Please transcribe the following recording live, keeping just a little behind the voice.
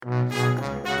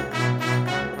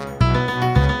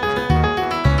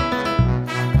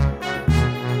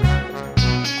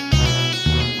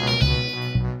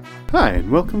Hi,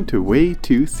 and welcome to Way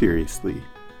Too Seriously,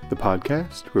 the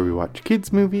podcast where we watch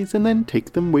kids' movies and then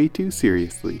take them way too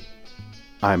seriously.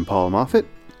 I'm Paul Moffat.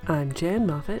 I'm Jan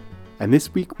Moffat. And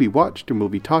this week we watched and we'll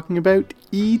be talking about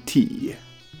E.T.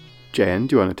 Jan,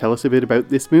 do you want to tell us a bit about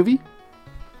this movie?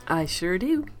 I sure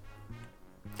do.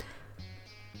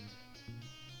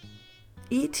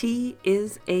 E.T.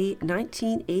 is a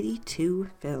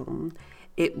 1982 film.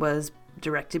 It was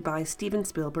directed by Steven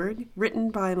Spielberg,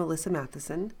 written by Melissa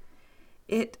Matheson.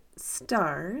 It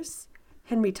stars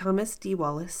Henry Thomas D.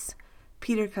 Wallace,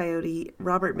 Peter Coyote,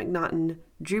 Robert McNaughton,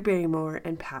 Drew Barrymore,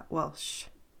 and Pat Walsh,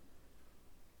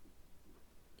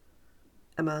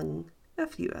 among a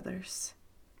few others.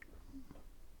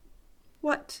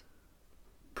 What,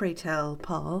 pray tell,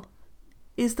 Paul,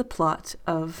 is the plot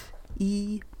of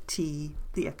E.T.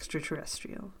 the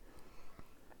Extraterrestrial?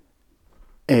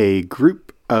 A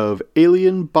group of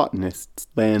alien botanists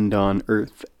land on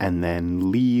Earth and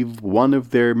then leave one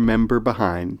of their member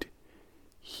behind.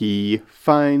 He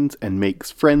finds and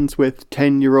makes friends with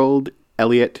 10-year-old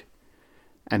Elliot,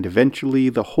 and eventually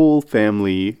the whole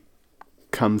family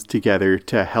comes together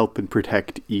to help and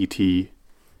protect E.T.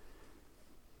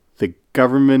 The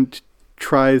government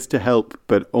tries to help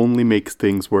but only makes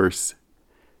things worse.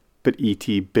 But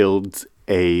E.T. builds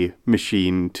a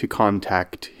machine to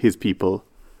contact his people,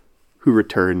 who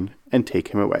return and take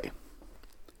him away.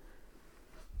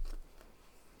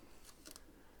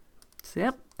 So,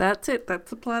 yep, that's it. That's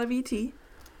the plot of E.T.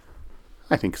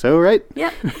 I think so, right?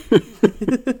 Yep.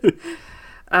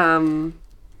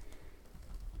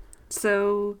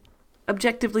 So,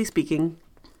 objectively speaking,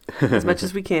 as much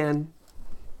as we can,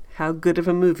 how good of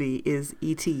a movie is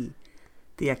E.T.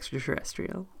 the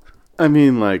Extraterrestrial? I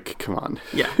mean, like, come on.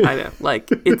 Yeah, I know. Like,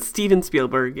 it's Steven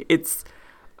Spielberg.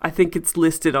 I think it's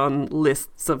listed on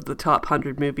lists of the top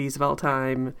 100 movies of all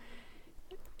time.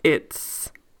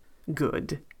 It's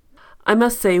good. I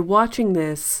must say, watching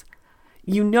this,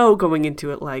 going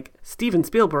into it, like, Steven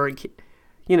Spielberg,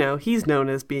 he's known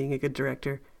as being a good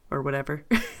director or whatever.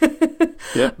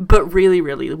 Yeah. But really,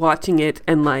 really watching it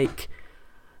and, like,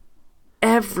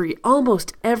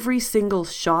 almost every single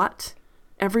shot,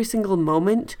 every single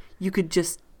moment, you could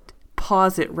just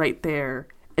pause it right there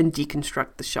and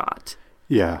deconstruct the shot.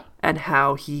 Yeah. And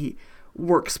how he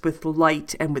works with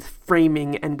light and with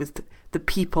framing and with the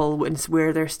people and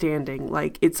where they're standing.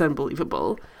 Like, it's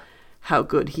unbelievable how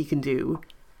good he can do.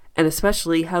 And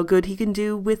especially how good he can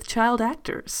do with child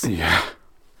actors. Yeah.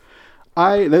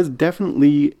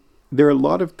 There are a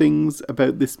lot of things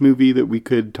about this movie that we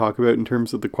could talk about in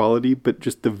terms of the quality, but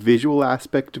just the visual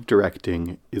aspect of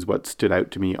directing is what stood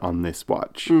out to me on this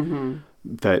watch. Mm-hmm.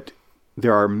 That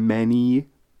there are many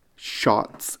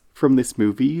shots from this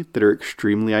movie that are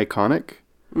extremely iconic.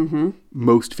 Mm-hmm.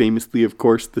 Most famously, of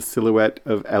course, the silhouette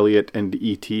of Elliot and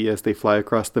E.T. as they fly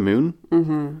across the moon.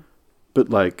 Mm-hmm. But,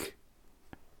 like,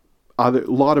 a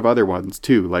lot of other ones,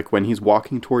 too. Like, when he's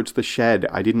walking towards the shed,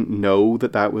 I didn't know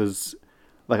that was...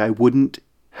 Like, I wouldn't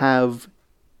have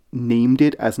named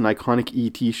it as an iconic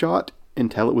E.T. shot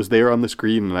until it was there on the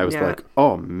screen. And I was like,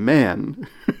 oh, man.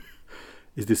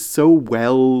 Is this so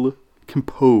well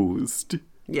composed?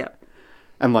 Yeah.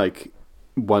 And, like,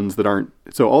 ones that aren't...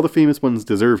 So all the famous ones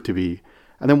deserve to be.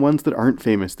 And then ones that aren't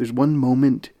famous. There's one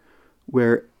moment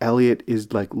where Elliot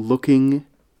is, like, looking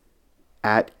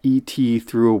at E.T.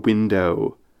 through a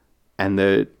window. And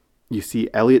you see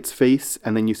Elliot's face,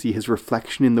 and then you see his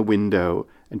reflection in the window,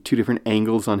 and two different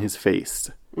angles on his face.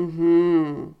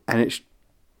 Mm-hmm. And it's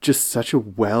just such a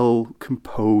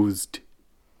well-composed,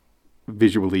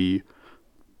 visually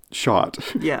shot.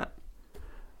 Yeah.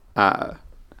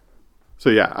 So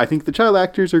yeah, I think the child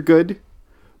actors are good.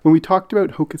 When we talked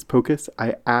about Hocus Pocus,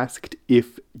 I asked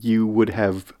if you would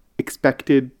have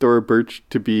expected Thora Birch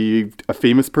to be a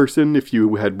famous person if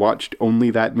you had watched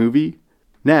only that movie.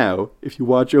 Now, if you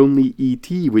watch only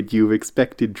E.T., would you have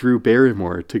expected Drew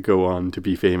Barrymore to go on to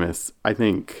be famous? I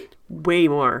think... Way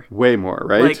more. Way more,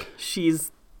 right? Like,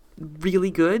 she's really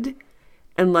good.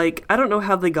 And, like, I don't know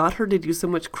how they got her to do so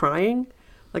much crying.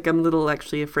 Like, I'm a little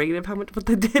actually afraid of what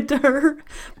they did to her.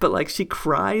 But, like, she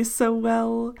cries so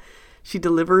well. She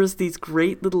delivers these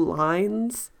great little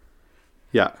lines.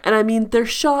 Yeah. And, I mean, they're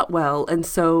shot well. And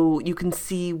so you can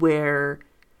see where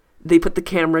they put the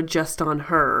camera just on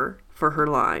her for her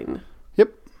line.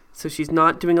 Yep. So she's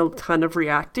not doing a ton of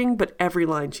reacting, but every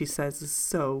line she says is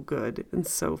so good and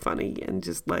so funny. And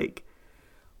just, like,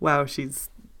 wow, she's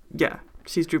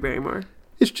Drew Barrymore.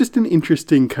 It's just an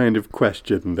interesting kind of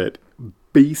question that...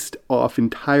 Based off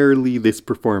entirely this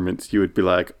performance, you would be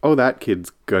like, oh, that kid's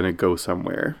gonna go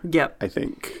somewhere. Yep. I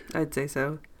think. I'd say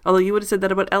so. Although you would have said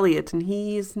that about Elliot, and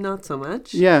he's not so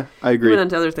much. Yeah, I agree. He went on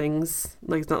to other things.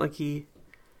 Like, it's not like he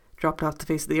dropped off the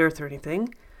face of the earth or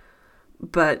anything.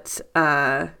 But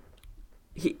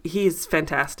he's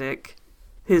fantastic.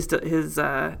 His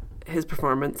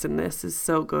performance in this is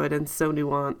so good and so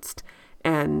nuanced.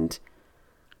 And,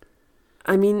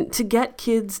 I mean, to get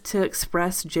kids to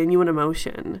express genuine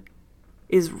emotion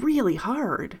is really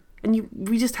hard. And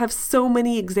we just have so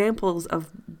many examples of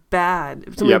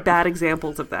many bad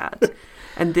examples of that.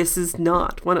 And this is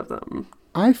not one of them.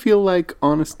 I feel like,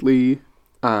 honestly,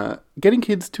 getting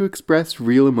kids to express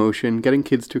real emotion, getting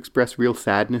kids to express real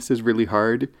sadness is really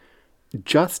hard.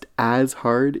 Just as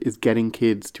hard is getting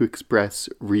kids to express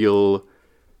real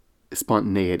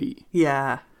spontaneity.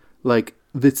 Yeah. Like,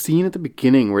 the scene at the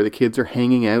beginning where the kids are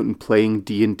hanging out and playing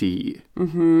D&D.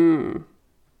 Mm-hmm.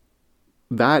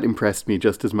 That impressed me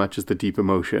just as much as the deep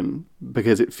emotion,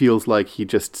 because it feels like he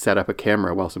just set up a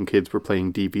camera while some kids were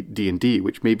playing D&D,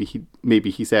 which maybe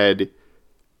he said,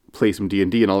 play some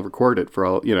D&D and I'll record it for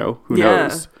all, who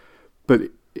knows. But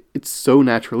it's so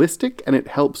naturalistic, and it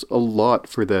helps a lot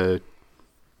for the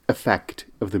effect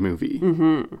of the movie.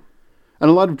 Mm-hmm. And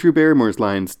a lot of Drew Barrymore's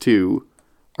lines, too,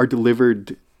 are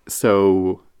delivered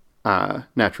so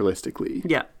naturalistically.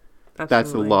 Yeah, absolutely.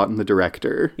 That's a lot in the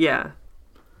director. Yeah.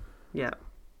 Yeah.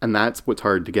 And that's what's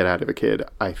hard to get out of a kid,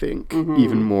 I think. Mm-hmm.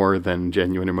 Even more than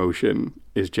genuine emotion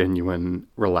is genuine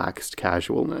relaxed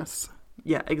casualness.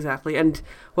 Yeah, exactly. And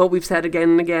what we've said again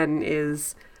and again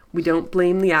is we don't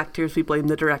blame the actors, we blame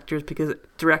the directors, because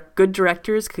good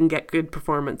directors can get good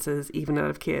performances even out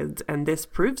of kids, and this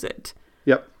proves it.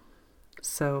 Yep.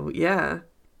 So, yeah.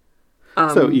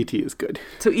 So E.T. is good.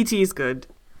 So E.T. is good,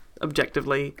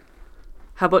 objectively.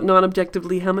 How about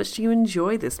non-objectively? How much do you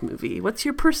enjoy this movie? What's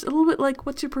your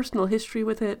what's your personal history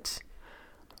with it?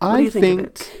 What do you think of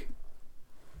it?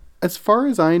 As far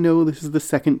as I know, this is the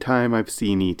second time I've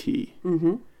seen E.T.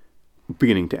 Mm-hmm.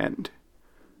 Beginning to end.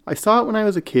 I saw it when I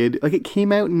was a kid. Like, it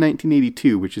came out in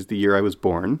 1982, which is the year I was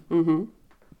born. Mm-hmm.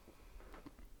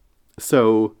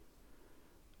 So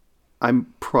I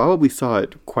probably saw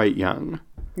it quite young.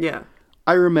 Yeah.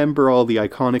 I remember all the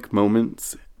iconic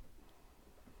moments.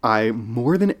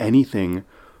 More than anything,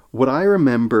 what I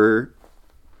remember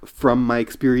from my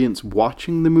experience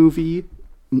watching the movie,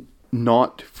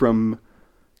 not from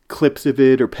clips of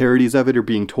it or parodies of it or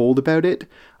being told about it,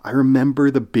 I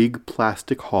remember the big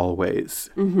plastic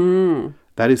hallways. Mm-hmm.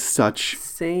 That is such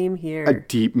Same here. a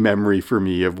deep memory for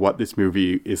me of what this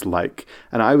movie is like.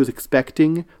 And I was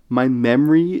expecting, my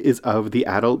memory is of the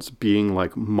adults being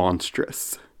like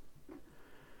monstrous.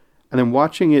 And then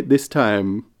watching it this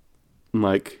time,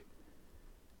 like,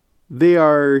 they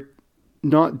are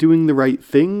not doing the right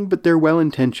thing, but they're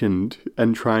well-intentioned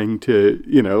and trying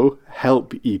to,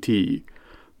 help E.T.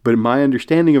 But my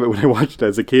understanding of it when I watched it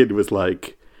as a kid was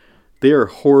like, they are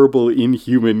horrible,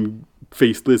 inhuman,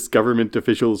 faceless government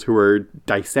officials who are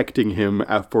dissecting him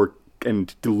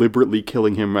and deliberately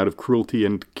killing him out of cruelty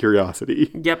and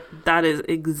curiosity. Yep, that is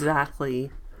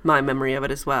exactly my memory of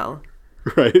it as well.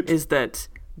 Right. Is that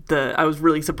I was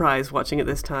really surprised watching it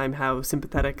this time how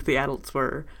sympathetic the adults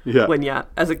were. Yeah. When,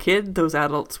 as a kid, those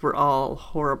adults were all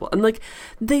horrible. And, like,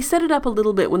 they set it up a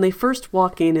little bit when they first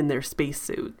walk in their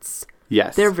spacesuits.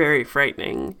 Yes. They're very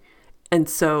frightening. And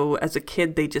so, as a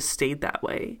kid, they just stayed that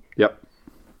way. Yep.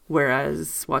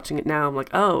 Whereas, watching it now, I'm like,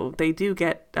 oh, they do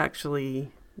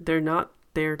they're not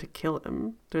there to kill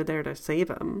him. They're there to save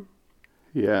him.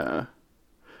 Yeah.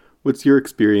 What's your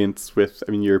experience with,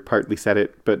 you partly said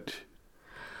it, but...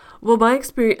 Well, my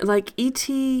experience, like,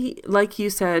 E.T., like you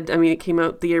said, it came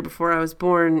out the year before I was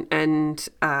born, and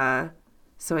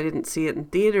so I didn't see it in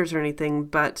theaters or anything,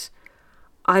 but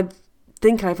I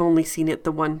think I've only seen it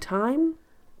the one time,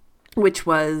 which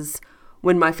was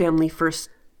when my family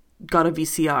first got a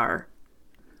VCR.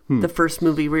 The first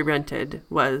movie we rented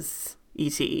was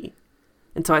E.T.,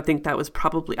 and so I think I was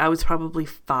probably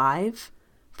 4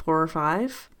 or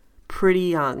 5, pretty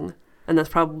young, and that's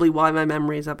probably why my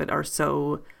memories of it are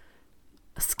so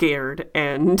scared,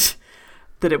 and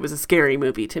that it was a scary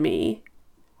movie to me.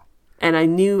 And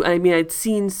I'd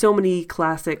seen so many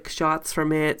classic shots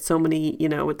from it, so many,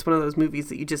 it's one of those movies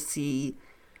that you just see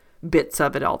bits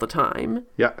of it all the time.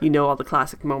 Yeah. All the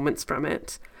classic moments from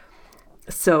it.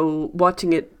 So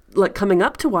watching it, like coming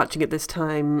up to watching it this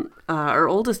time, our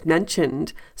oldest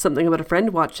mentioned something about a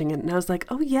friend watching it, and I was like,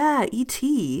 oh yeah,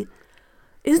 E.T.,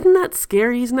 isn't that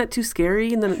scary? Isn't that too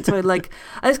scary? And then so I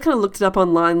just kind of looked it up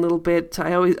online a little bit.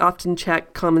 I often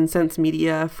check Common Sense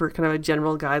Media for kind of a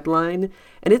general guideline,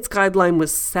 and its guideline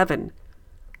was 7.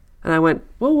 And I went,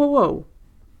 whoa.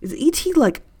 Is E.T.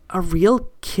 like a real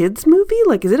kids movie?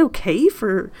 Like, is it okay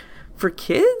for for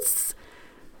kids.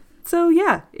 So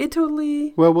yeah, it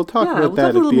totally. Well, we'll talk about that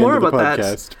at the end of the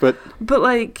podcast. But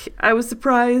like, I was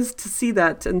surprised to see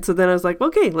that, and so then I was like,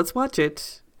 okay, let's watch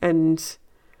it. And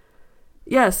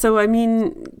yeah, so I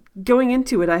mean, going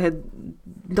into it, I had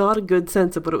not a good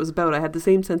sense of what it was about. I had the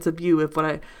same sense of you.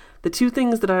 The two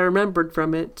things that I remembered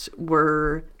from it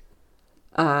were,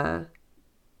 the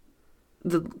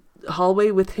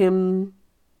hallway with him,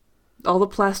 all the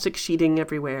plastic sheeting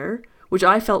everywhere, which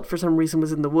I felt for some reason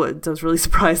was in the woods. I was really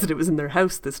surprised that it was in their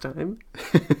house this time.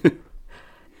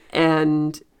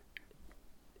 And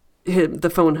the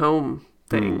phone home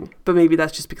thing. But maybe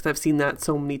that's just because I've seen that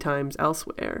so many times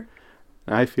elsewhere.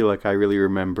 I feel like I really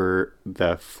remember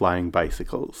the flying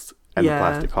bicycles and the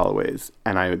plastic hallways.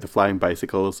 And the flying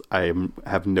bicycles, I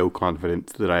have no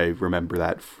confidence that I remember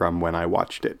that from when I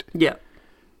watched it. Yeah.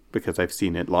 Because I've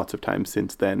seen it lots of times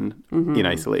since then in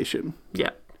isolation.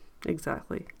 Yeah,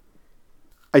 exactly.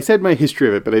 I said my history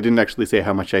of it, but I didn't actually say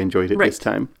how much I enjoyed it this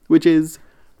time, which is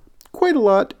quite a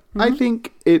lot. I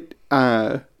think it,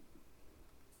 the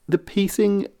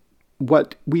pacing,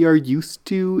 what we are used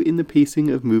to in the pacing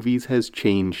of movies has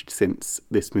changed since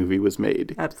this movie was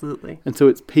made. Absolutely. And so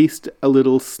it's paced a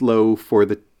little slow for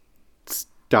the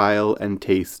style and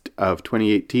taste of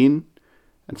 2018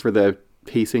 and for the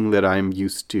pacing that I'm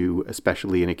used to,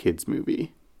 especially in a kid's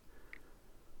movie.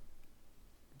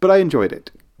 But I enjoyed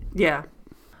it. Yeah.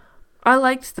 I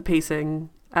liked the pacing,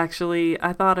 actually.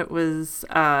 I thought it was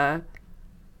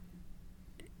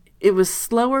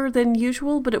slower than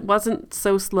usual, but it wasn't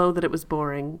so slow that it was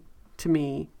boring to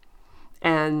me.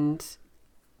 And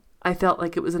I felt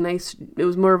like it was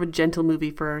more of a gentle movie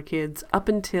for our kids up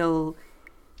until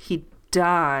he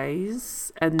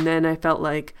dies. And then I felt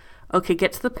like, okay,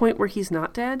 get to the point where he's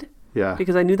not dead. Yeah.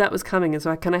 Because I knew that was coming. And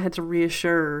so I kind of had to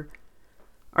reassure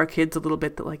our kids a little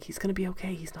bit that like, he's going to be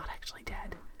okay. He's not actually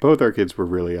dead. Both our kids were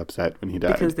really upset when he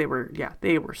died. Because they were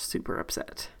super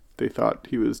upset. They thought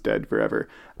he was dead forever.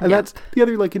 And that's the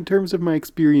other, like, in terms of my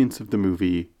experience of the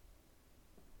movie,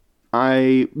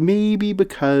 maybe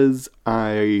because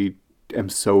I am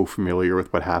so familiar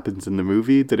with what happens in the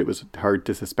movie that it was hard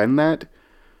to suspend that.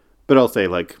 But I'll say,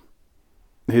 like,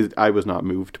 I was not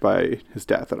moved by his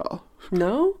death at all.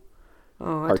 No?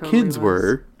 Oh, our kids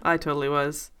were. I totally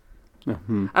was.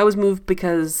 Mm-hmm. I was moved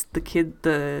because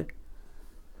the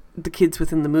kids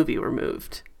within the movie were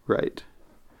moved. Right.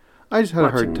 I just had a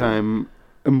hard time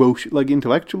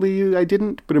intellectually I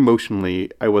didn't, but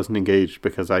emotionally I wasn't engaged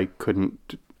because I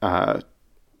couldn't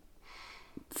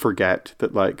forget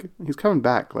that, like, he's coming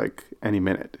back, like, any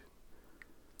minute.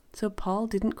 So Paul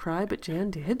didn't cry, but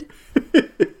Jan did?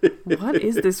 What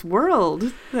is this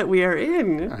world that we are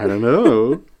in? I don't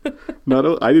know.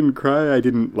 I didn't cry, I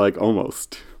didn't, like,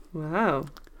 almost. Wow.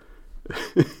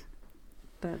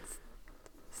 That's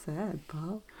sad,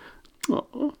 Paul.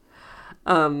 Aww.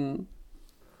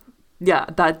 Yeah,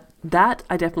 that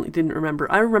I definitely didn't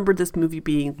remember. I remember this movie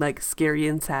being like scary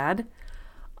and sad.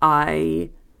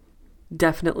 I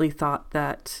definitely thought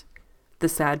that the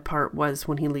sad part was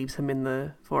when he leaves him in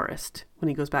the forest, when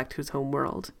he goes back to his home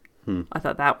world. I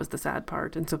thought that was the sad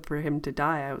part. And so for him to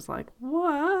die, I was like,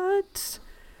 what?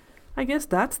 I guess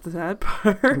that's the sad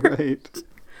part. Right.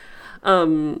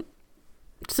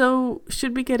 So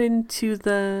should we get into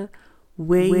the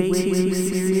way too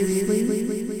seriously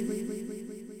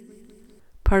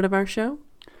part of our show?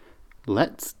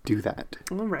 Let's do that.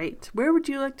 All right. Where would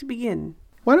you like to begin?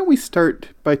 Why don't we start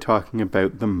by talking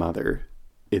about the mother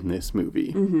in this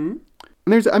movie? Mm-hmm.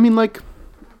 And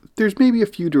there's maybe a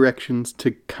few directions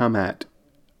to come at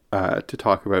to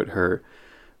talk about her,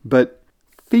 but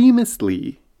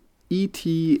famously,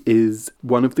 E.T. is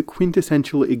one of the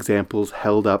quintessential examples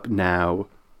held up now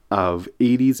of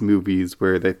 80s movies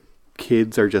where the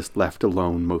kids are just left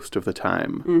alone most of the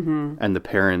time, and the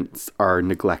parents are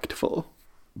neglectful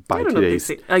by today's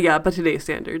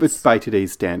standards. But by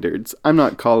today's standards, I'm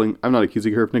not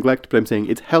accusing her of neglect, but I'm saying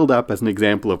it's held up as an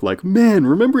example of, like, man,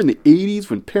 remember in the 80s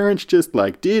when parents just,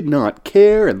 like, did not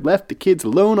care and left the kids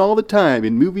alone all the time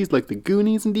in movies like The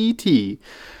Goonies and E.T.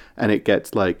 And it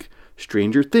gets, like,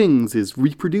 Stranger Things is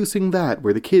reproducing that,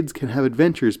 where the kids can have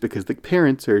adventures because the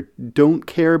parents don't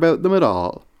care about them at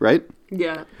all, right?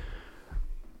 Yeah.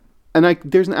 And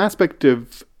there's an aspect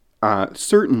of,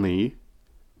 certainly,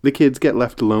 the kids get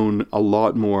left alone a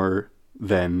lot more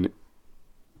than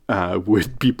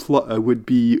would be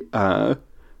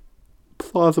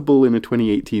plausible in a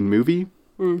 2018 movie.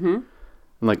 Mm-hmm. And,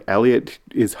 like, Elliot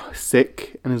is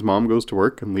sick and his mom goes to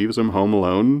work and leaves him home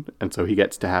alone. And so he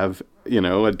gets to have,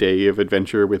 a day of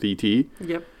adventure with E.T.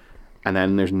 Yep. And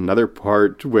then there's another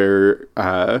part where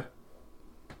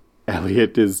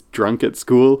Elliot is drunk at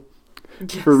school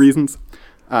for reasons.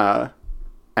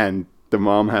 And the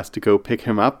mom has to go pick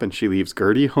him up, and she leaves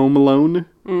Gertie home alone.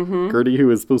 Mm-hmm. Gertie, who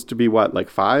is supposed to be, what, like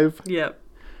 5? Yep.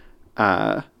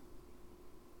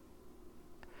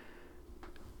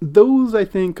 Those, I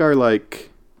think, are,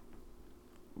 like,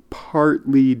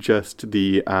 partly just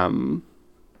the,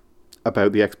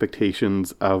 about the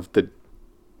expectations of the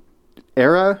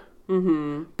era,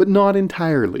 but not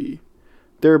entirely.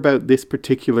 They're about this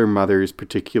particular mother's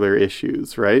particular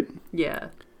issues, right? Yeah.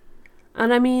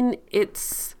 And I mean,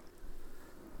 it's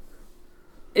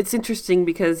interesting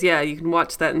because, yeah, you can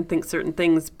watch that and think certain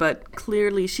things, but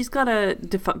clearly she's got a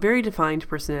very defined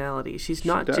personality. She's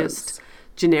not just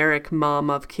generic mom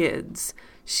of kids.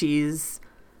 She's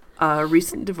a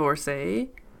recent divorcee,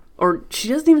 or she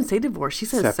doesn't even say divorce. She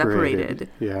says separated.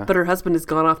 Yeah. But her husband has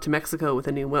gone off to Mexico with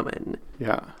a new woman.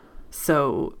 Yeah.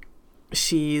 So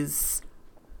she's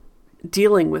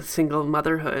dealing with single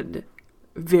motherhood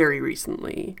very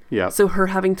recently. Yeah. So her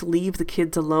having to leave the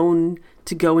kids alone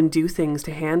to go and do things,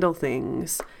 to handle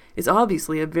things, is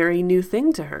obviously a very new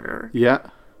thing to her. Yeah.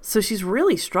 So she's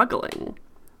really struggling.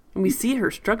 And we see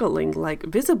her struggling, like,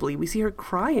 visibly. We see her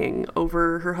crying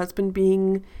over her husband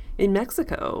being in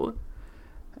Mexico.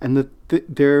 And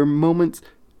there are moments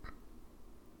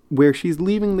where she's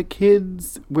leaving the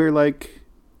kids where, like,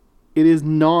 it is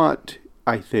not,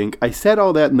 I think, I said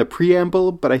all that in the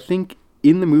preamble, but I think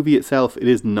in the movie itself, it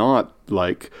is not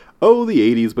like, oh, the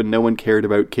 80s when no one cared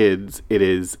about kids. It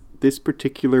is, this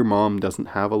particular mom doesn't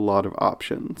have a lot of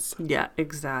options. Yeah,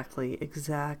 exactly.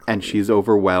 And she's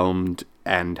overwhelmed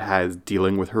and has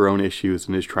dealing with her own issues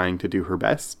and is trying to do her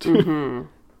best. Mm-hmm.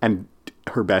 And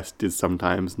her best is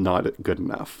sometimes not good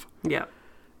enough. Yeah.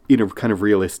 In a kind of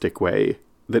realistic way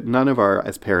that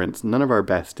as parents, none of our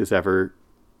best is ever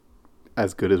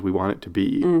as good as we want it to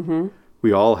be. Mm-hmm.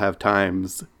 We all have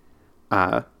times.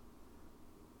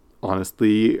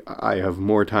 Honestly, I have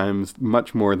more times,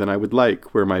 much more than I would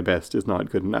like, where my best is not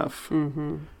good enough.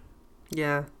 Mm-hmm.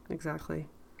 Yeah, exactly.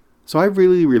 So I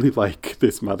really, really like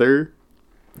this mother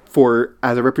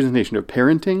as a representation of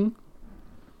parenting,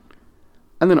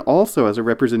 and then also as a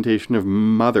representation of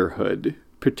motherhood,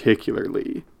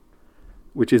 particularly,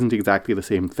 which isn't exactly the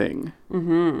same thing.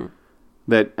 Mm-hmm.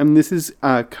 This is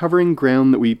covering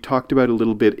ground that we talked about a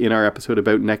little bit in our episode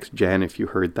about Next Gen, if you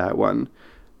heard that one.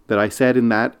 That I said in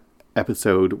that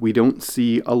episode, we don't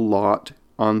see a lot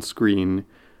on screen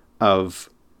of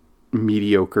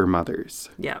mediocre mothers.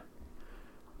 Yeah.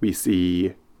 We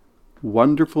see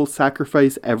wonderful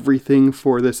sacrifice everything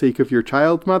for the sake of your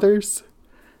child mothers.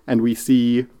 And we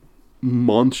see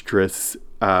monstrous,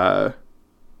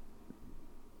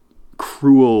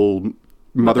 cruel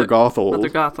Mother Gothel. Mother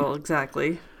Gothel,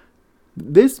 exactly.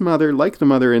 This mother, like the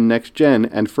mother in Next Gen,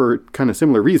 and for kind of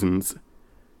similar reasons,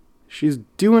 she's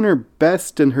doing her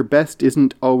best, and her best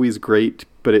isn't always great,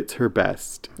 but it's her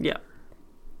best. Yeah.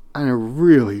 And I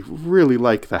really, really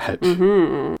like that.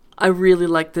 Mm-hmm. I really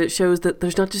like that it shows that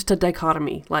there's not just a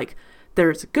dichotomy. Like,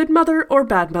 there's a good mother or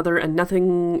bad mother, and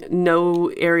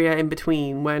no area in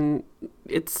between. When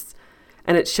it's,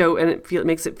 and it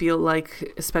makes it feel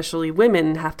like especially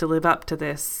women have to live up to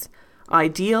this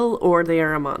ideal, or they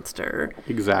are a monster.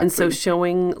 Exactly. And so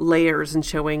showing layers and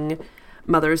showing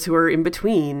mothers who are in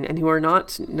between and who are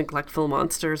not neglectful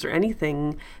monsters or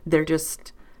anything, they're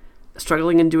just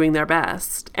struggling and doing their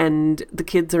best, and the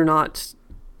kids are not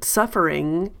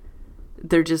suffering.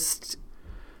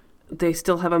 They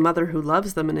still have a mother who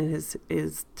loves them and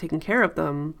is taking care of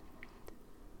them,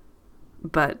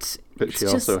 but she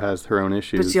also has her own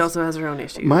issues. But she also has her own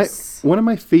issues. One of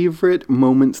my favorite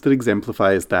moments that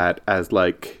exemplifies that as,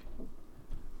 like,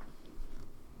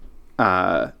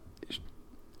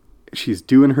 she's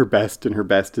doing her best and her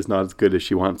best is not as good as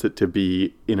she wants it to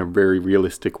be in a very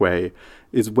realistic way,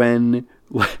 is when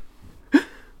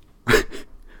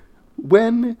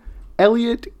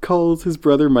Elliot calls his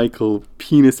brother Michael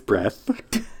penis breath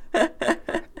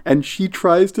and she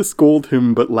tries to scold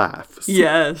him but laughs.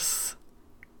 Yes.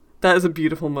 That is a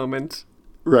beautiful moment.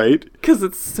 Right? Because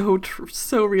it's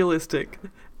so realistic.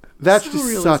 That's so just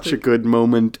realistic. Such a good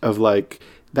moment of, like,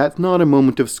 that's not a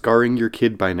moment of scarring your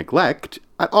kid by neglect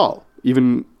at all.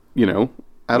 Even,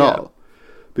 at all.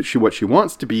 But what she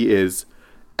wants to be is,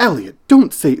 Elliot,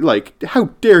 don't say, like,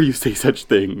 how dare you say such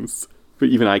things? But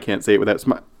even I can't say it without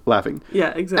laughing. Yeah,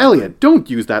 exactly. Elliot, don't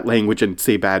use that language and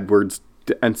say bad words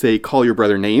and say, call your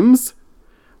brother names.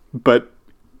 But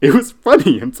it was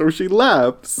funny, and so she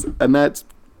laughs. And that's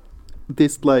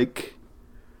this, like,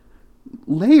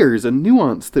 layers and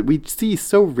nuance that we see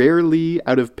so rarely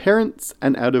out of parents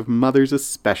and out of mothers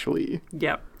especially.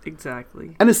 Yep.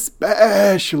 Exactly. And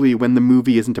especially when the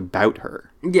movie isn't about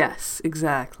her. Yes,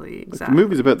 exactly. Like, the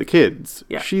movie's about the kids.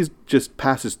 Yeah. She's just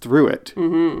passes through it.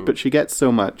 Mm-hmm. But she gets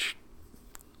so much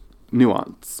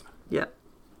nuance. Yeah.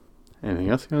 Anything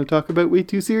else you want to talk about way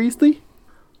too seriously?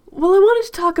 Well, I wanted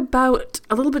to talk about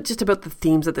a little bit just about the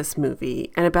themes of this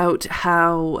movie and about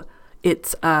how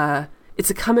it's a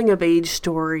coming-of-age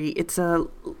story. It's a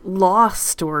loss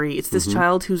story. It's this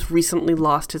child who's recently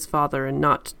lost his father, and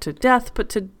not to death, but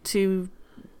to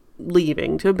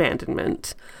leaving, to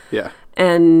abandonment. Yeah.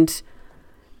 And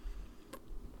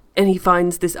he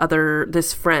finds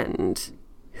this friend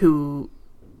who,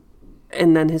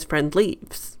 and then his friend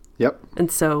leaves. Yep. And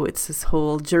so it's this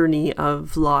whole journey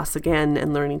of loss again,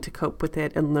 and learning to cope with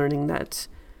it, and learning that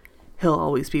he'll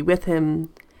always be with him.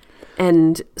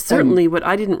 And certainly what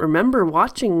I didn't remember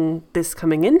watching this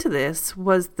coming into this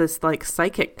was this like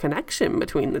psychic connection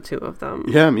between the two of them.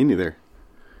 Yeah, me neither.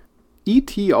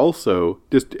 E.T. also,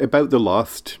 just about the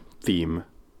lost theme,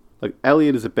 like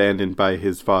Elliot is abandoned by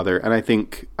his father, and I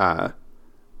think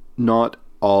not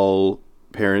all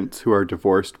parents who are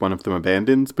divorced, one of them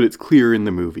abandons, but it's clear in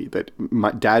the movie that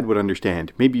my dad would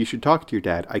understand. Maybe you should talk to your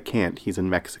dad. I can't. He's in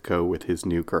Mexico with his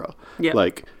new girl. Yeah.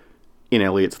 Like, in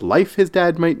Elliot's life, his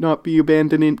dad might not be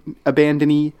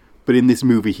abandonee, but in this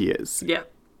movie he is. Yeah,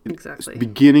 exactly.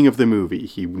 Beginning of the movie,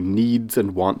 he needs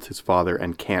and wants his father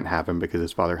and can't have him because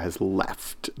his father has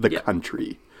left the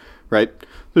country. Right?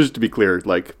 So just to be clear,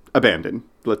 like, abandoned.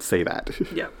 Let's say that.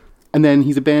 Yeah. And then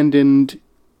he's abandoned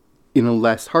in a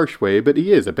less harsh way, but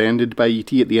he is abandoned by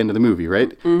E.T. at the end of the movie,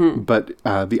 right? Mm-hmm. But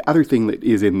the other thing that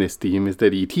is in this theme is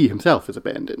that E.T. himself is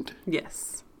abandoned.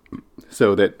 Yes.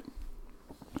 So that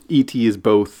E.T. is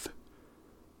both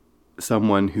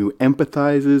someone who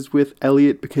empathizes with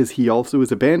Elliot because he also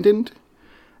is abandoned,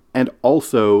 and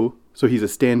also, so he's a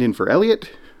stand-in for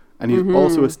Elliot, and he's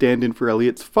also a stand-in for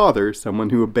Elliot's father,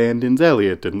 someone who abandons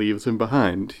Elliot and leaves him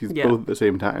behind. He's both at the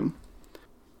same time.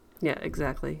 Yeah,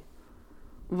 exactly.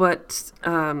 What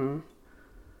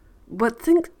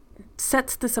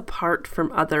sets this apart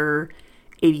from other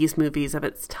 80s movies of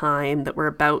its time that were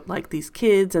about like these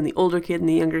kids and the older kid and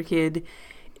the younger kid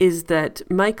is that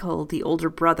Michael, the older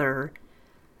brother,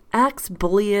 acts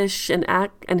bullyish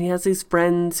and he has these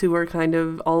friends who are kind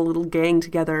of all a little gang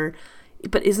together,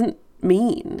 but isn't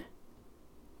mean.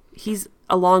 He's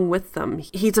along with them.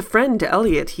 He's a friend to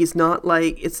Elliot. He's not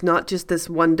like, it's not just this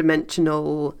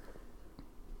one-dimensional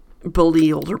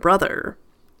bully older brother,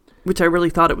 which I really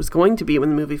thought it was going to be when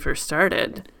the movie first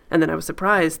started. And then I was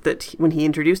surprised that when he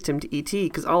introduced him to E.T.,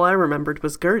 because all I remembered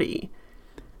was Gertie.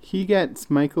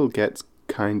 Michael gets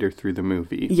kinder through the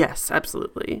movie. Yes,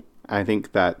 absolutely. I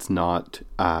think that's not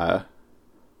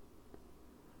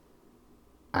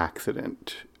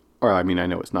accident. Or, I mean, I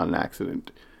know it's not an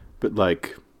accident, but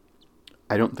like,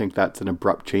 I don't think that's an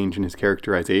abrupt change in his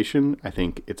characterization. I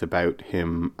think it's about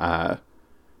him,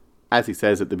 as he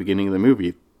says at the beginning of the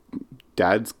movie,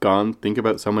 Dad's gone, think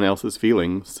about someone else's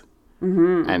feelings.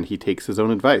 Mm-hmm. And he takes his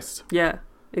own advice. Yeah,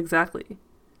 exactly.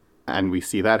 And we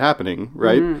see that happening,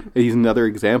 right? Mm-hmm. He's another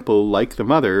example, like the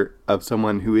mother, of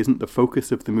someone who isn't the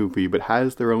focus of the movie, but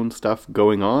has their own stuff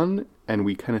going on, and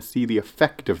we kind of see the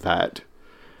effect of that.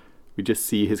 We just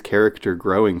see his character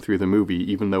growing through the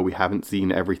movie, even though we haven't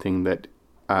seen everything that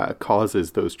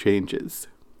causes those changes.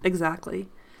 Exactly.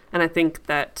 And I think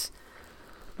that's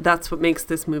what makes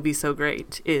this movie so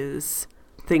great, is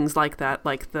things like that,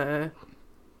 like the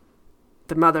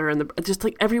mother and just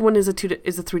like everyone is a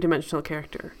three-dimensional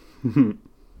character.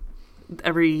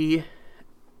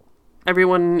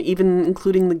 Everyone, even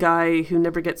including the guy who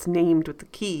never gets named with the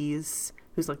keys,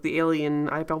 who's like the alien.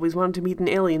 I've always wanted to meet an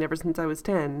alien ever since I was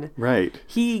 10. Right.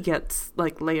 He gets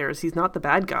like layers. He's not the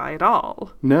bad guy at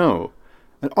all. No.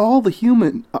 And all the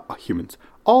humans,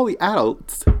 all the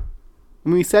adults.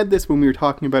 And we said this when we were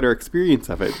talking about our experience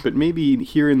of it, but maybe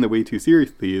here in the Way Too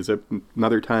Seriously is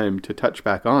another time to touch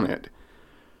back on it.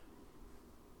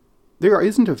 There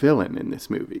isn't a villain in this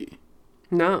movie.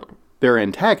 No. There are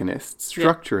antagonists,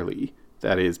 structurally. Yeah.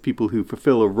 That is, people who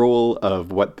fulfill a role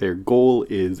of what their goal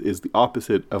is the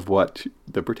opposite of what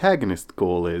the protagonist's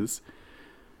goal is.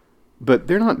 But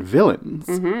they're not villains.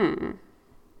 Mm-hmm.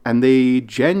 And they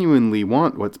genuinely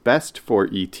want what's best for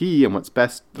E.T. and what's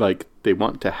best, like, they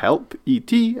want to help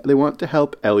E.T., they want to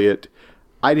help Elliot.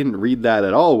 I didn't read that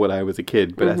at all when I was a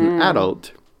kid, but as an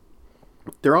adult,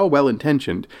 they're all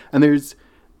well-intentioned. And there's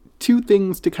two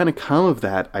things to kind of come of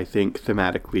that, I think,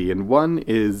 thematically. And one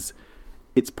is,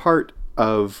 it's part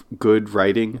of good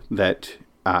writing that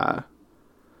the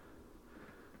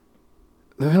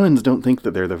villains don't think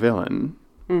that they're the villain.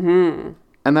 Mm-hmm.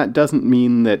 And that doesn't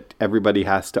mean that everybody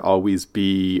has to always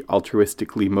be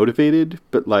altruistically motivated,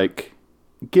 but like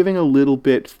giving a little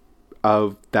bit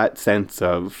of that sense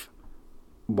of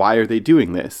why are they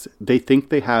doing this? They think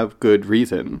they have good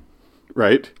reason,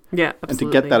 right? Yeah, absolutely. And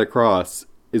to get that across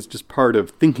is just part of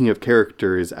thinking of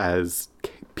characters as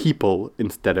people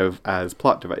instead of as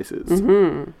plot devices.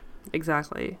 Mm-hmm.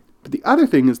 Exactly. But the other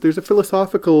thing is there's a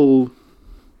philosophical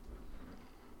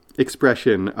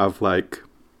expression of like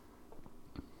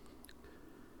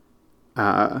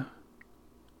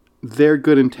their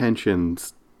good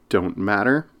intentions don't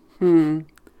matter.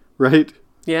 Right?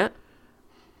 Yeah.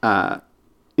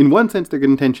 In one sense, their good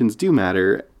intentions do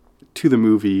matter to the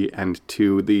movie and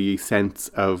to the sense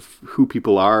of who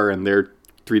people are and their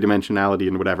three-dimensionality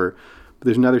and whatever. But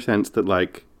there's another sense that,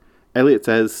 like, Elliot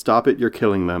says, stop it, you're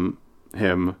killing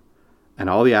him, and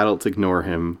all the adults ignore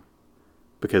him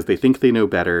because they think they know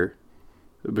better,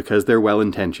 because they're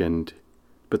well-intentioned,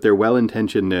 but their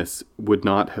well-intentionedness would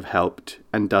not have helped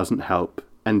and doesn't help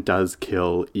and does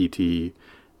kill E.T.,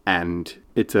 and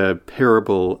it's a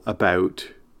parable about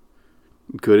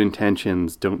good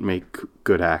intentions don't make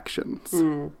good actions.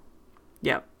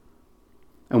 Yep.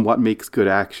 And what makes good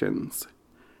actions?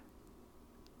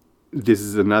 This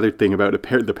is another thing about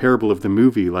the parable of the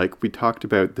movie. Like, we talked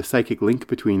about the psychic link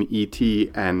between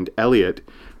E.T. and Elliot.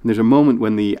 And there's a moment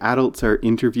when the adults are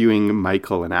interviewing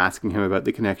Michael and asking him about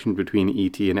the connection between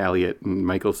E.T. and Elliot. And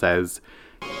Michael says,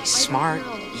 "He's smart.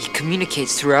 He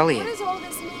communicates through Elliot." What does all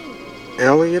this mean?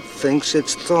 Elliot thinks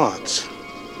it's thoughts.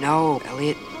 No,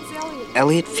 Elliot.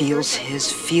 Elliot feels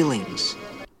his feelings.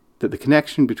 that the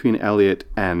connection between Elliot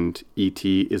and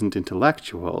E.T. isn't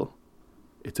intellectual,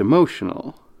 it's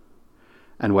emotional.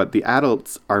 And what the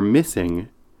adults are missing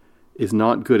is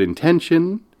not good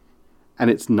intention, and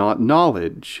it's not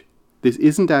knowledge. This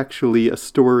isn't actually a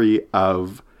story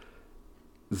of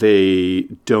they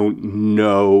don't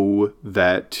know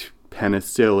that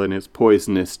penicillin is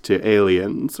poisonous to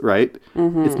aliens, right?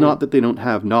 Mm-hmm. It's not that they don't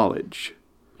have knowledge.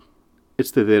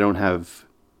 It's that they don't have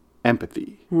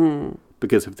empathy.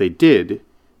 Because if they did,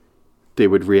 they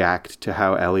would react to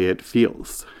how Elliot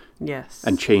feels. Yes.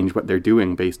 And change what they're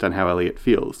doing based on how Elliot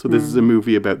feels. So this is a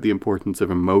movie about the importance of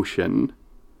emotion,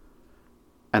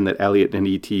 and that Elliot and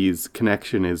E.T.'s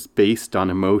connection is based on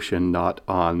emotion, not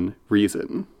on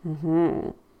reason. Mm-hmm.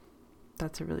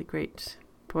 That's a really great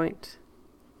point.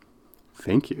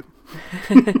 Thank you.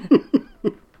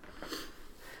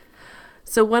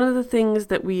 So one of the things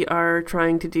that we are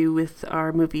trying to do with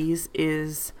our movies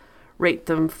is rate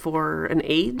them for an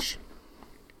age.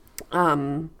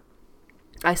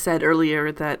 I said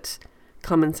earlier that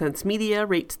Common Sense Media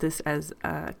rates this as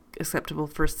acceptable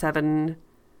for 7+.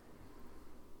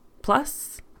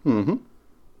 Mm-hmm.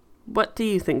 What do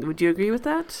you think? Would you agree with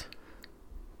that?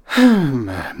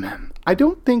 I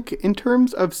don't think, in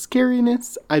terms of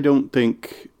scariness, I don't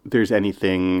think there's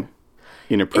anything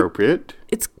inappropriate.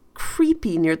 It's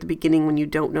creepy near the beginning when you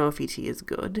don't know if E.T. is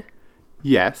good.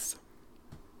 Yes.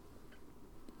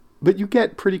 But you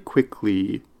get pretty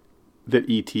quickly that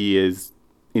E.T. is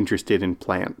interested in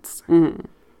plants. Mm-hmm.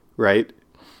 Right?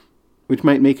 Which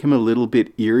might make him a little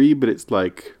bit eerie, but it's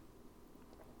like,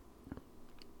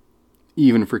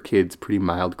 even for kids, pretty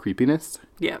mild creepiness.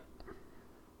 Yeah.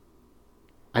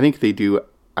 I think they do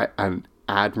an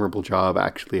admirable job,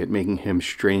 actually, at making him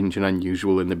strange and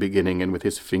unusual in the beginning, and with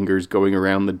his fingers going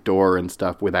around the door and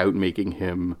stuff without making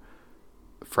him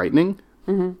frightening.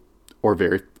 Mm-hmm. Or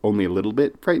only a little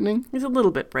bit frightening. He's a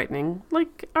little bit frightening.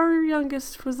 Like, our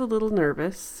youngest was a little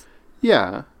nervous.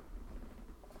 Yeah.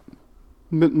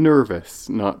 But nervous,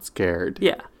 not scared.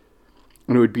 Yeah.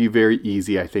 And it would be very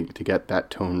easy, I think, to get that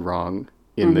tone wrong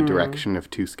in the direction of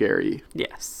too scary.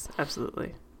 Yes,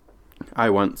 absolutely.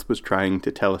 I once was trying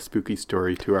to tell a spooky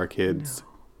story to our kids.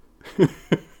 No.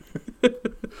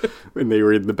 When they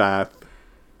were in the bath.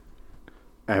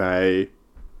 And I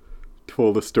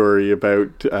told a story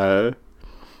about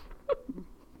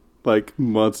like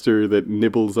monster that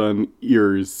nibbles on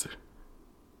ears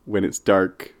when it's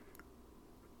dark.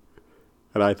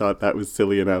 And I thought that was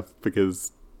silly enough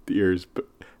because the ears...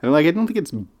 And I don't think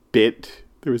it's bit.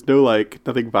 There was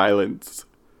nothing violence.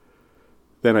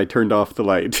 Then I turned off the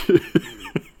light.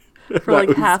 For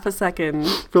like half a second.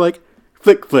 For like,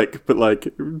 flick, flick.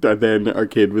 But then our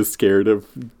kid was scared of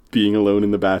being alone in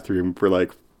the bathroom for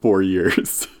 4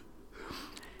 years.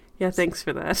 Yeah, thanks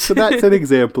for that. So that's an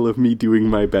example of me doing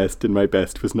my best, and my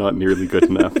best was not nearly good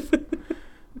enough.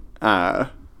 And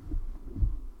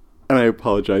I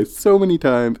apologize so many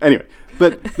times. Anyway,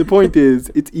 but the point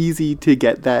is, it's easy to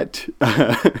get that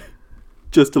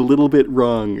just a little bit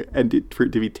wrong, and for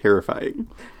it to be terrifying.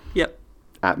 Yep.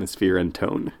 Atmosphere and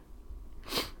tone.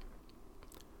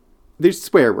 there's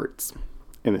swear words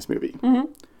in this movie.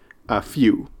 Mm-hmm. A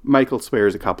few. Michael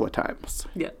swears a couple of times.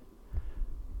 Yeah.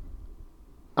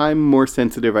 I'm more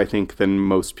sensitive, I think, than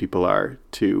most people are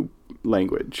to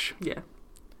language. Yeah.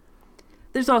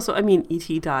 There's also, I mean,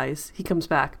 E.T. dies. He comes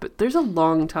back, but there's a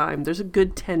long time. There's a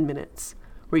good 10 minutes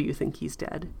where you think he's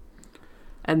dead.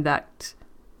 And that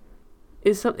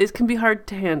it can be hard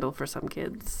to handle for some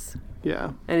kids.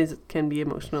 Yeah. And it can be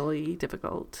emotionally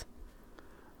difficult.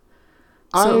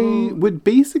 I would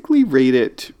basically rate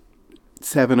it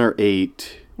 7 or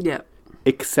 8. Yeah.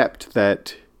 Except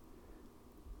that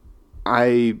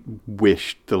I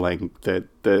wished the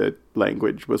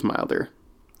language was milder.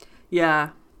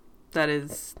 Yeah.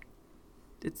 It's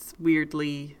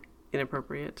weirdly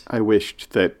inappropriate. I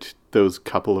wished that those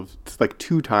couple of, it's like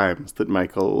 2 times that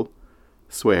Michael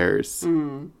swears.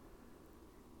 Mm.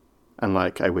 And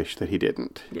like, I wish that he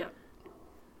didn't. Yeah.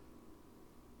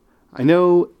 I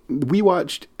know we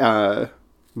watched,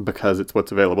 because it's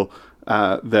what's available,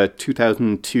 the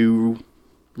 2002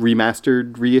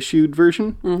 remastered, reissued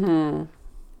version. Mm-hmm.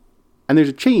 And there's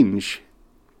a change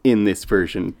in this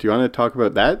version. Do you want to talk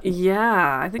about that?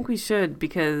 Yeah, I think we should,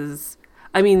 because,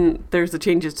 I mean, there's the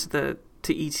changes to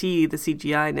E.T., the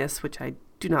CGI-ness, which I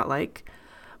do not like.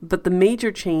 But the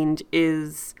major change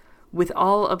is with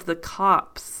all of the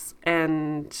cops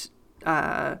and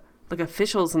like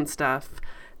officials and stuff,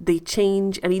 they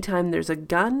change anytime there's a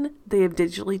gun, they have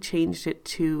digitally changed it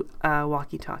to a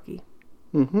walkie-talkie.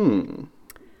 Mm-hmm.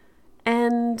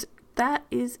 And that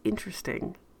is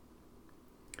interesting.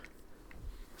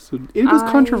 So it was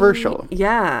controversial.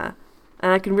 Yeah.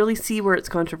 And I can really see where it's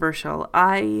controversial.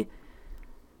 I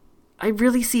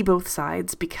really see both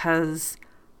sides, because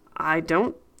I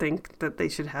don't think that they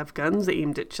should have guns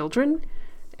aimed at children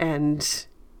and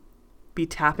be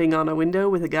tapping on a window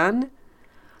with a gun.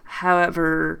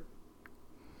 However,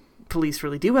 police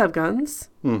really do have guns.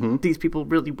 Mm-hmm. These people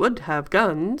really would have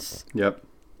guns. Yep.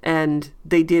 And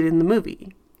they did in the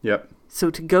movie. Yep. So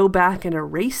to go back and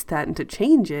erase that and to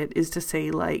change it is to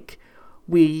say, like,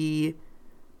 it's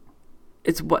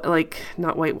what, like,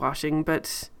 not whitewashing,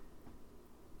 but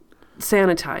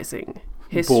sanitizing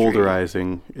history.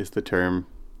 Boulderizing is the term.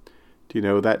 Do you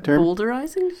know that term?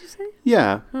 Boulderizing, did you say?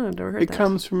 Yeah. Oh, I've never heard that. It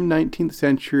comes from 19th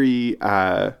century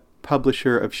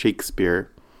publisher of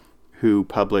Shakespeare, who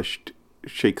published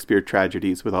Shakespeare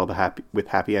tragedies with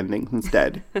happy endings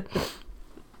instead.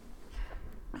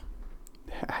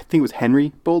 I think it was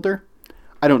Henry Boulder.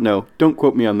 I don't know. Don't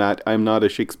quote me on that. I'm not a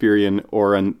Shakespearean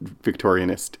or a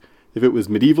Victorianist. If it was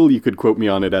medieval, you could quote me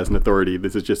on it as an authority.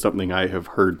 This is just something I have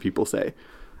heard people say.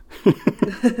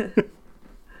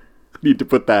 Need to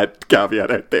put that caveat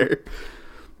out there.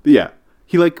 But yeah.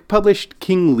 He published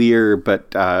King Lear, but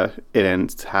it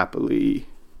ends happily.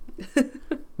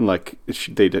 Like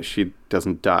she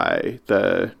doesn't die.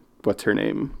 What's her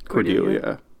name?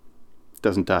 Cordelia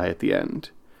doesn't die at the end.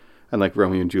 And like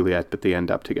Romeo and Juliet, but they end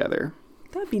up together.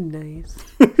 That'd be nice.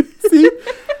 See?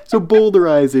 So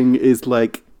boulderizing is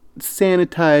like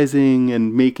sanitizing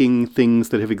and making things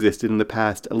that have existed in the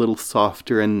past a little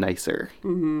softer and nicer.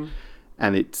 Mm-hmm.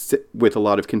 And it's with a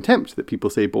lot of contempt that people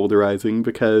say boulderizing,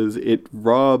 because it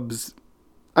robs...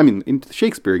 I mean, in the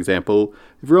Shakespeare example,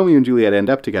 if Romeo and Juliet end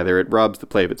up together, it robs the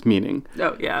play of its meaning.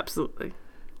 Oh, yeah, absolutely.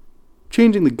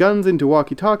 Changing the guns into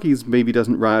walkie-talkies maybe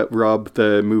doesn't rob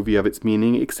the movie of its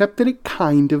meaning, except that it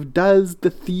kind of does. The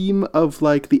theme of,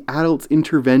 like, the adult's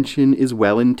intervention is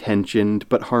well-intentioned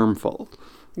but harmful.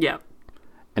 Yeah.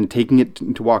 And taking it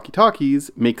into walkie-talkies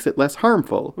makes it less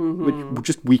harmful, which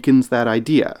just weakens that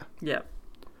idea. Yeah.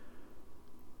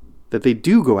 That they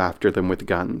do go after them with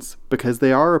guns, because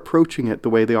they are approaching it the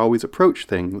way they always approach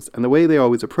things, and the way they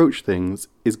always approach things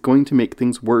is going to make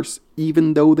things worse,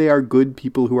 even though they are good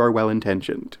people who are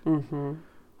well-intentioned. Mm-hmm.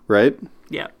 Right?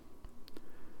 Yeah.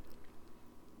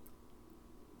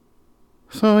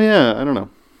 So, yeah, I don't know.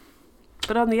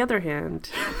 But on the other hand,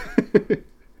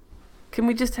 can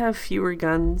we just have fewer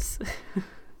guns?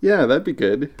 Yeah, that'd be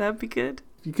good. That'd be good.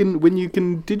 When you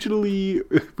can digitally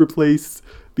replace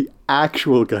the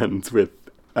actual guns with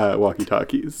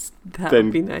walkie-talkies, That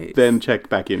would be nice. Then check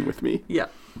back in with me. Yeah.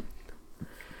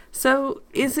 So,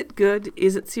 is it good?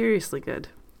 Is it seriously good?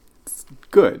 It's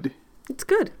good. It's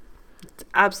good. It's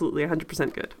absolutely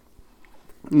 100% good.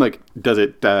 Like, does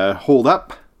it hold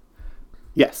up?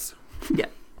 Yes. Yeah.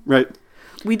 Right.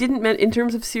 We didn't in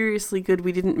terms of seriously good,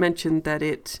 we didn't mention that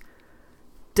it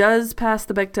does pass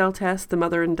the Bechdel test. The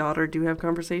mother and daughter do have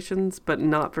conversations, but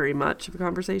not very much of a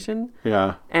conversation.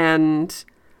 Yeah. And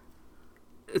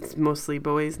it's mostly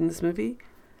boys in this movie.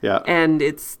 Yeah. And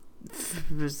it's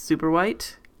super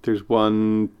white. There's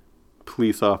one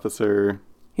police officer.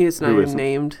 He's not even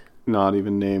named. not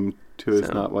even named. Two is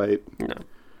So, not white. No.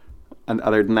 And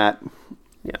other than that,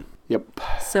 Yeah. yep.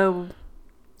 So,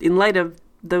 in light of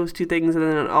those two things and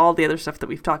then all the other stuff that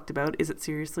we've talked about, is it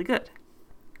seriously good?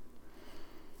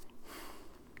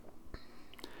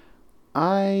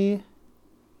 The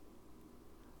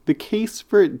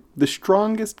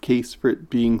strongest case for it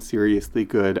being seriously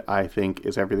good, I think,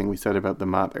 is everything we said about the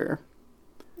mother.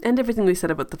 And everything we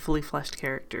said about the fully fleshed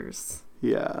characters,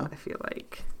 Yeah. I feel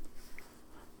like.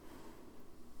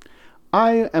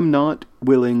 I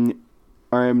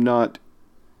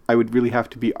would really have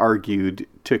to be argued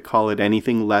to call it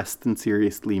anything less than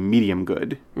seriously medium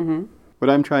good. Mm-hmm. What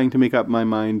I'm trying to make up my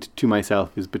mind to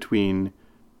myself is between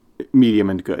medium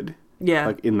and good. Yeah.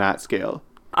 Like in that scale.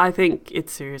 I think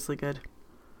it's seriously good.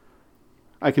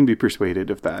 I can be persuaded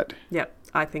of that. Yep.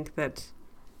 I think that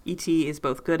E.T. is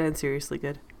both good and seriously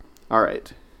good. All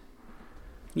right.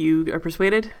 You are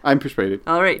persuaded? I'm persuaded.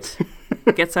 All right.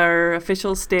 Gets our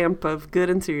official stamp of good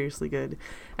and seriously good.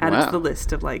 Added Wow. to the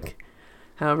list of like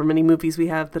however many movies we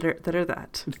have that are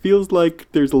that. It feels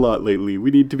like there's a lot lately. We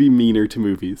need to be meaner to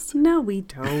movies. No, we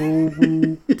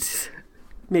don't.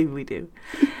 Maybe we do.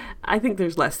 I think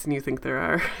there's less than you think there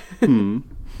are.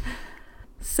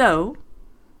 So,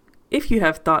 if you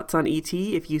have thoughts on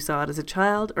E.T., if you saw it as a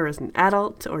child or as an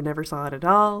adult or never saw it at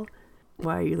all,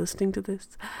 why are you listening to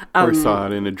this? Or saw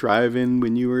it in a drive-in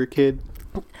when you were a kid.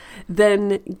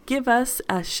 Then give us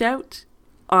a shout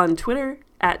on Twitter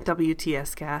at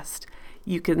WTScast.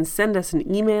 You can send us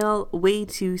an email,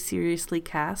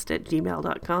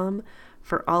 waytooseriouslycast@gmail.com,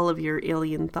 for all of your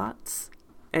alien thoughts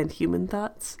and human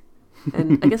thoughts.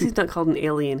 And I guess he's not called an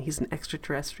alien, he's an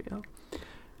extraterrestrial.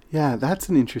 Yeah, that's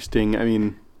an interesting... I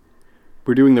mean,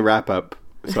 we're doing the wrap-up,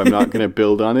 so I'm not going to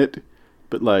build on it.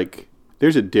 But, like,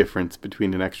 there's a difference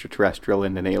between an extraterrestrial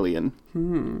and an alien.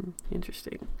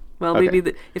 Interesting. Well, Okay.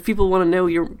 maybe if people want to know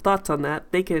your thoughts on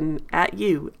that, they can at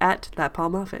that Paul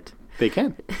Moffat. They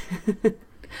can.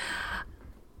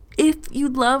 If you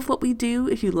love what we do,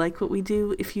 if you like what we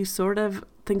do, if you sort of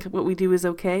think what we do is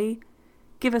okay,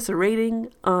 give us a rating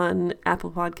on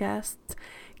Apple Podcasts.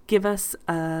 Give us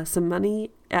some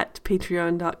money at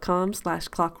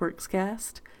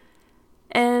patreon.com/clockworkscast.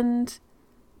 And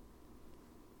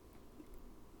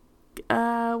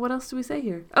what else do we say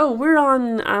here? Oh, we're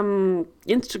on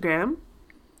Instagram,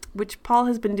 which Paul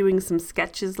has been doing some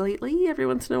sketches lately every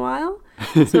once in a while.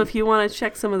 So if you want to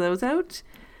check some of those out,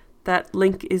 that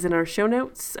link is in our show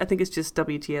notes. I think it's just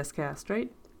WTScast,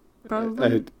 right?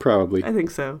 Probably. Probably. I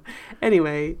think so.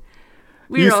 Anyway,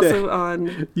 we're also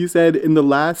on... You said in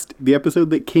the episode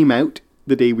that came out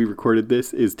the day we recorded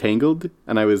this is Tangled,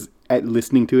 and I was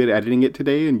listening to it, editing it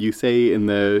today, and you say in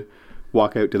the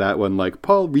walkout to that one, like,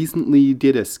 Paul recently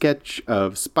did a sketch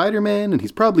of Spider-Man, and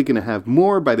he's probably going to have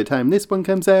more by the time this one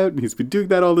comes out, and he's been doing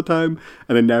that all the time,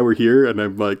 and then now we're here, and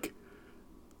I'm like,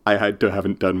 I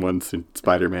haven't done one since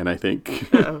Spider-Man, I think.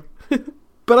 Uh-oh.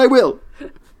 But I will!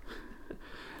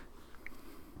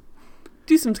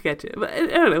 Do some sketches. I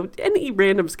don't know. Any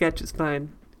random sketch is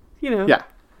fine. You know. Yeah.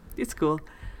 It's cool.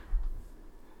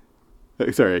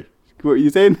 Sorry. What were you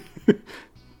saying?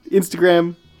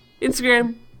 Instagram,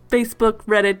 Facebook,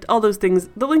 Reddit, all those things.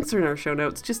 The links are in our show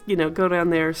notes. Just, go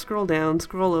down there, scroll down,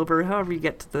 scroll over, however you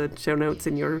get to the show notes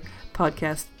in your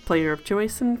podcast player of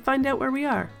choice, and find out where we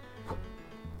are.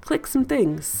 Click some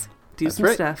things. Do That's some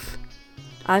right. stuff.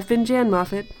 I've been Jan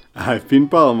Moffat. I've been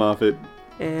Paul Moffat.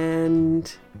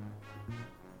 And...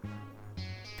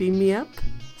 beam me up,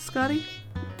 Scotty?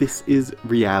 This is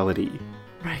reality.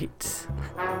 Right.